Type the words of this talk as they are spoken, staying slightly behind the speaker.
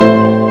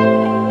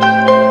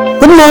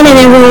morning,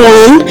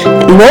 everyone,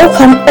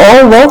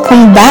 and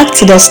welcome back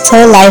to the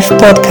Still Life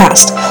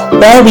podcast,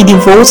 where we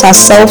devote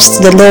ourselves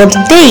to the Lord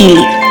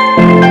daily.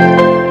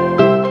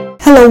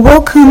 Hello,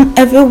 welcome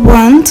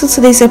everyone to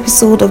today's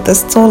episode of the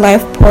Still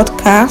Life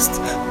podcast.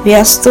 We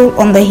are still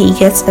on the He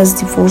Gets Us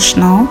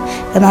devotional,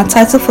 and our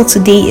title for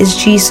today is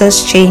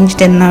Jesus Changed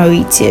the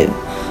Narrative.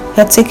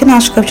 We are taking our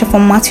scripture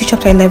from Matthew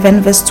chapter 11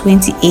 verse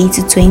 28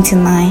 to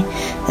 29.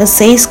 It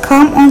says,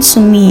 "Come unto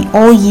me,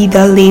 all ye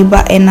that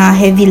labor and are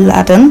heavy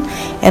laden,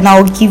 and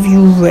I will give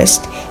you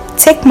rest.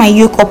 Take my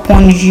yoke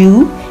upon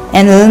you,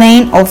 and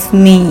learn of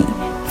me.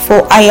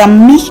 For I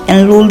am meek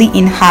and lowly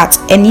in heart,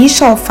 and ye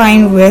shall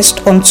find rest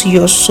unto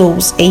your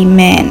souls."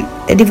 Amen.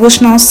 The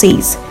devotional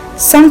says,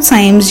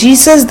 sometimes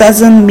Jesus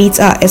doesn't meet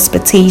our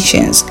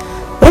expectations.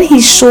 When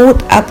he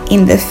showed up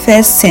in the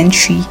first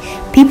century,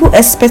 people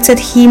expected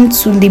him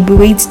to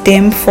liberate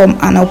them from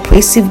an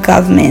oppressive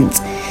government.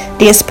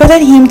 They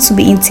expected him to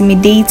be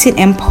intimidating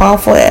and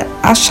powerful and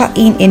usher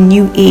in a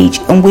new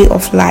age and way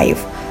of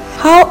life.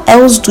 How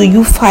else do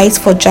you fight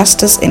for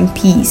justice and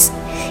peace?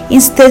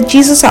 Instead,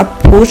 Jesus'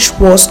 approach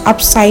was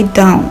upside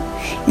down.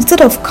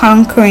 Instead of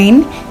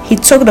conquering, he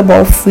talked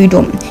about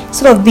freedom.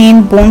 Instead of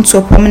being born to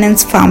a prominent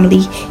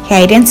family, he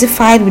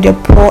identified with the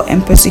poor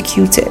and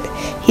persecuted.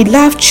 He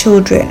loved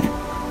children.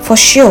 For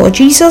sure,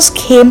 Jesus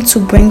came to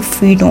bring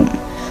freedom,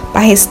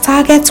 but his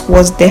target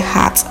was the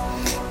heart,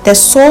 the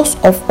source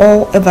of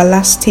all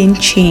everlasting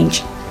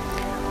change.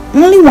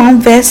 Only one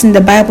verse in the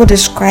Bible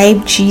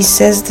described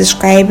Jesus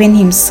describing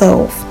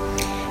himself.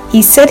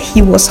 He said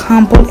he was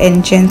humble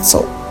and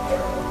gentle.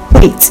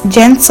 Wait,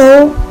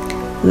 gentle?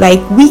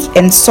 Like weak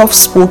and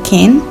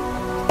soft-spoken,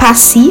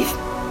 passive?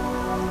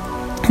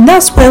 And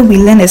that's where we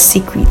learn a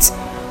secret.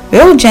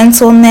 Real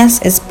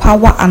gentleness is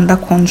power under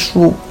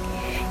control.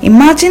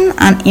 Imagine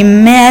an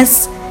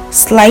immense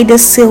slider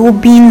sail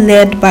being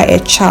led by a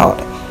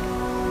child.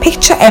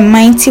 Picture a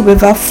mighty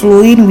river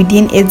flowing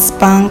within its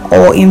bank,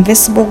 or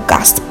invisible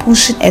gust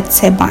pushing a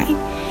turbine.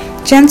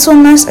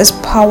 Gentleness is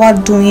power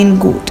doing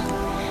good.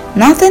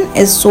 Nothing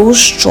is so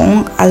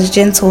strong as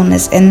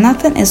gentleness, and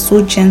nothing is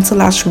so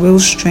gentle as real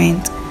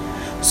strength.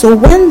 So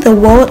when the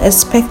world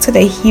expected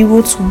a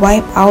hero to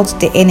wipe out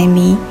the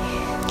enemy,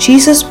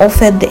 Jesus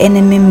offered the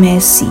enemy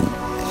mercy.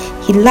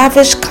 He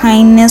lavished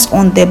kindness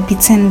on the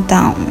beaten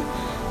down,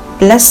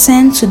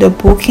 blessing to the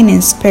broken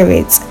in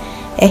spirit,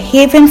 a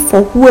haven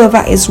for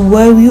whoever is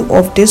weary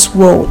of this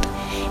world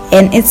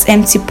and its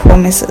empty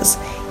promises.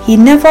 He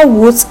never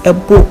wrote a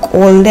book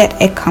or led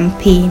a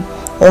campaign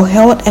or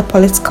held a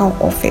political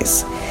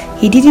office.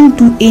 He didn't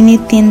do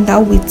anything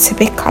that we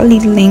typically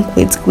link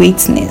with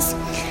greatness.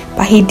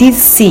 But he did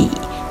say,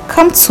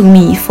 "Come to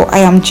me, for I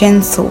am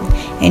gentle,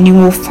 and you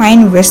will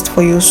find rest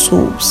for your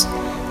souls."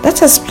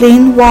 That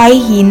explains why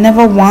he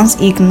never once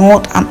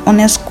ignored an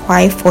honest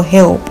cry for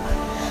help,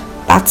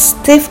 but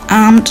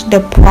stiff-armed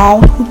the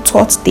proud who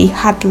thought they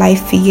had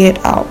life figured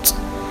out.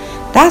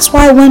 That's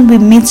why when we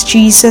meet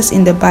Jesus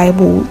in the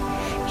Bible,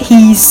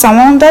 he is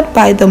surrounded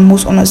by the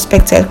most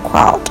unexpected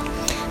crowd.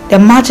 The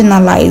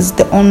marginalized,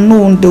 the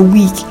unknown, the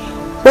weak.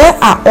 Where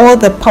are all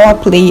the power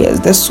players,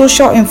 the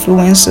social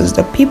influencers,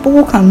 the people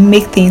who can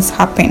make things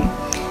happen?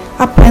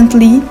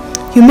 Apparently,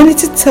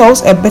 humility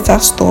tells a better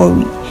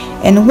story,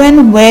 and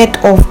when word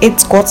of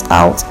it got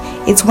out,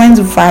 it went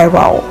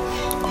viral.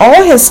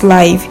 All his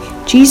life,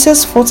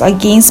 Jesus fought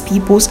against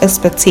people's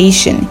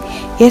expectation,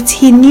 yet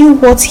he knew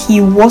what he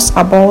was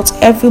about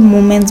every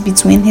moment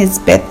between his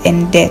birth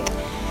and death.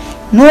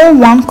 No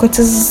one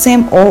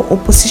criticism or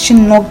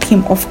opposition knocked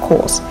him off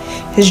course.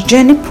 His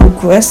journey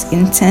progressed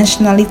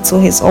intentionally to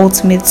his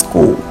ultimate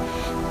goal.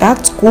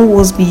 That goal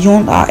was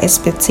beyond our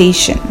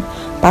expectation,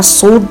 but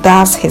so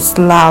does his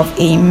love.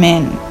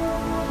 Amen.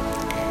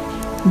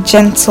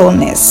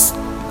 Gentleness.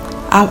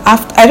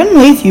 I don't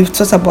know if you've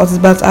thought about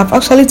it, but I've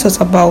actually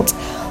thought about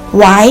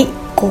why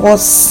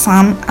God's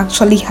son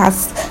actually had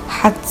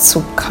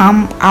to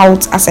come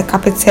out as a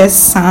carpenter's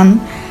son,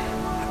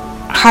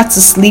 had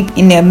to sleep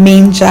in a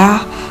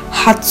manger,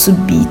 had to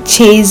be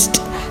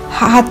chased,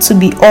 had to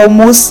be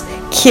almost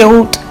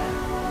killed.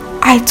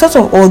 I thought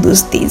of all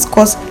those things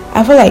because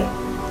I feel like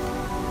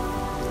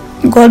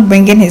God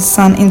bringing his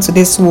son into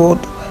this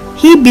world,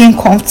 he being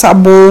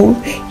comfortable,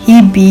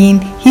 he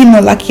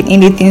not lacking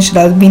anything, should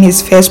have been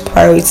his first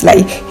priority.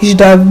 Like he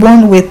should have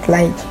born with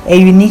like a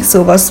unique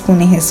silver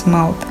spoon in his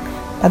mouth.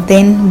 But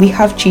then we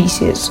have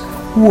Jesus,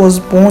 who was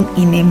born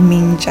in a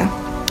manger.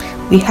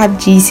 We had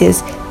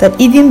Jesus that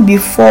even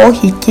before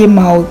he came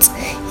out,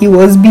 he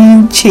was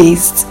being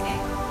chased.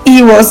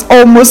 He was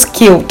almost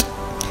killed.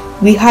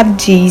 We had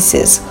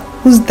Jesus,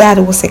 whose dad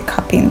was a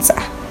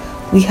carpenter.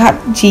 We had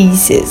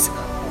Jesus,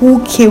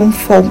 who came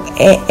from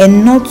a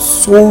not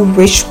so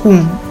rich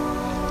home.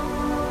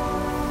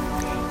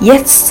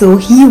 Yet still,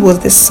 he was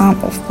the Son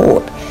of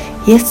God.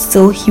 Yet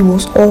still, he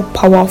was all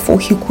powerful.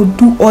 He could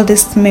do all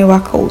these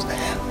miracles,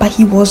 but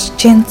he was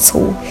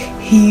gentle.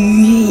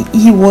 He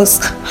was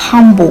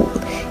humble.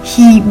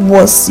 He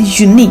was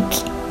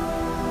unique.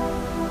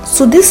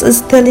 So this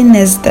is telling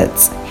us that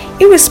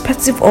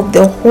irrespective of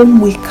the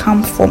home we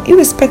come from,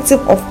 irrespective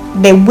of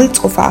the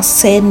weight of our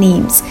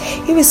surnames,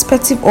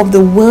 irrespective of the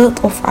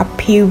wealth of our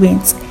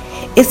parents.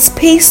 It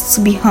pays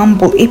to be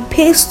humble, it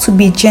pays to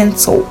be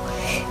gentle.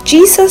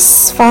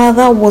 Jesus'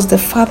 father was the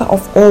father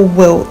of all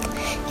wealth,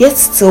 yet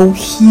still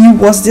he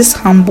was this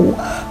humble.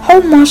 How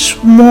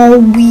much more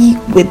we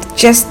with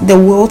just the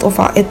wealth of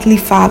our earthly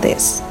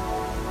fathers?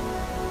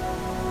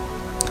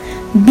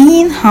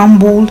 Being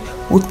humble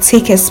will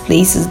take us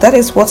places. That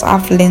is what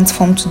I've learned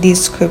from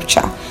today's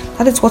scripture.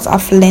 That is what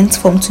I've learned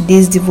from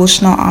today's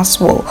devotional as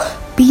well.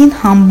 Being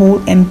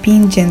humble and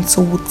being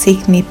gentle will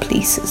take me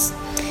places.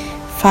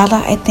 Father,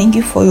 I thank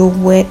you for your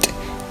word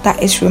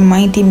that is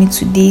reminding me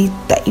today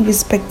that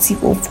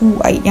irrespective of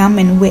who I am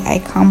and where I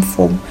come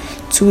from,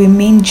 to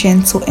remain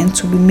gentle and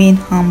to remain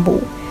humble.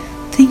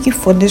 Thank you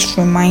for this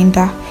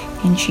reminder.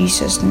 In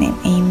Jesus' name,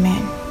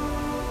 amen.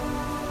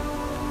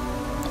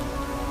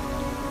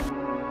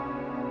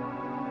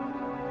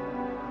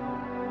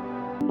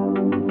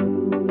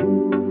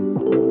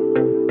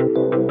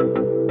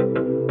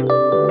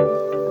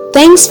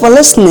 Thanks for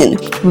listening.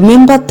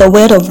 Remember, the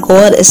word of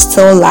God is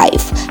still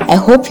life. I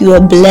hope you are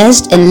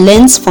blessed and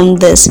learned from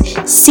this.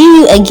 See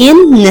you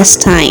again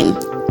next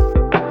time.